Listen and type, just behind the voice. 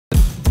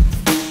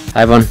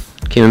Hi everyone,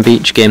 Kieran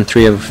Beach, game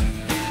 3 of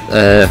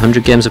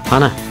 100 games of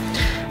Panna.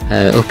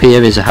 Up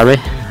here is Harry.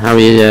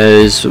 Harry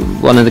is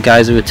one of the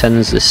guys who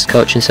attends this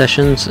coaching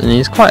sessions, and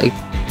he's quite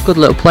a good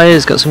little player.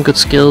 He's got some good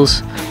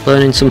skills,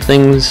 learning some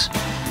things,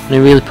 and he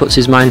really puts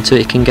his mind to it.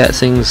 He can get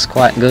things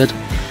quite good,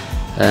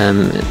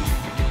 and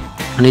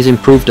he's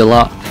improved a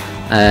lot.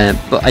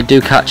 But I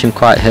do catch him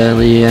quite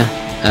early here,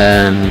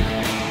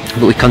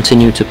 but we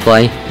continue to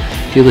play.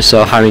 Purely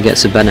so Harry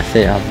gets the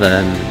benefit of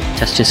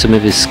testing some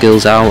of his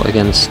skills out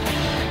against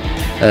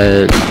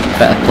a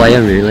better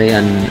player, really,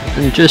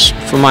 and just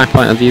from my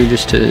point of view,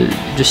 just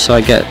so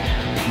I get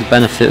the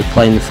benefit of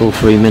playing the full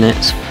 3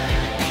 minutes.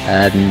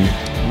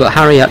 But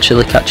Harry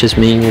actually catches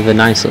me with a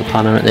nice little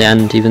panna at the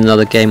end, even though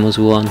the game was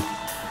won.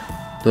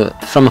 But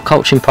from a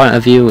coaching point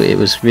of view, it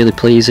was really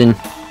pleasing,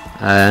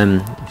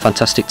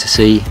 fantastic to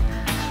see.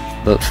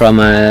 But from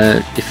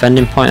a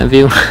defending point of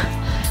view,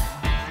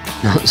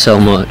 not so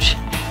much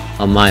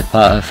on my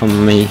part,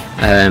 from me,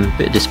 a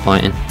bit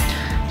disappointing.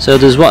 So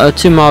there's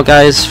 2 more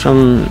guys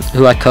from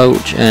who I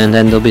coach, and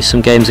then there'll be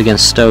some games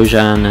against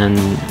Stojan and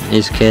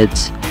his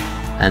kids,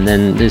 and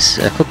then there's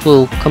a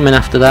couple coming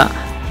after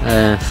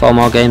that, 4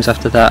 more games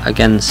after that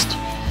against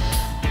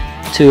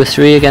 2 or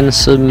 3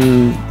 against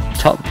some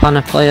top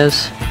Panna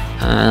players,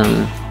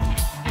 and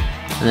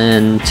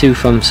then 2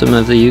 from some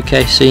of the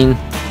UK scene.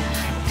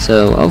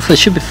 So hopefully it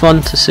should be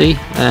fun to see,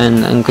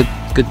 and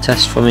good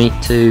test for me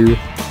to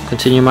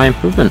continue my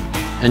improvement.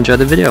 Enjoy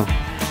the video.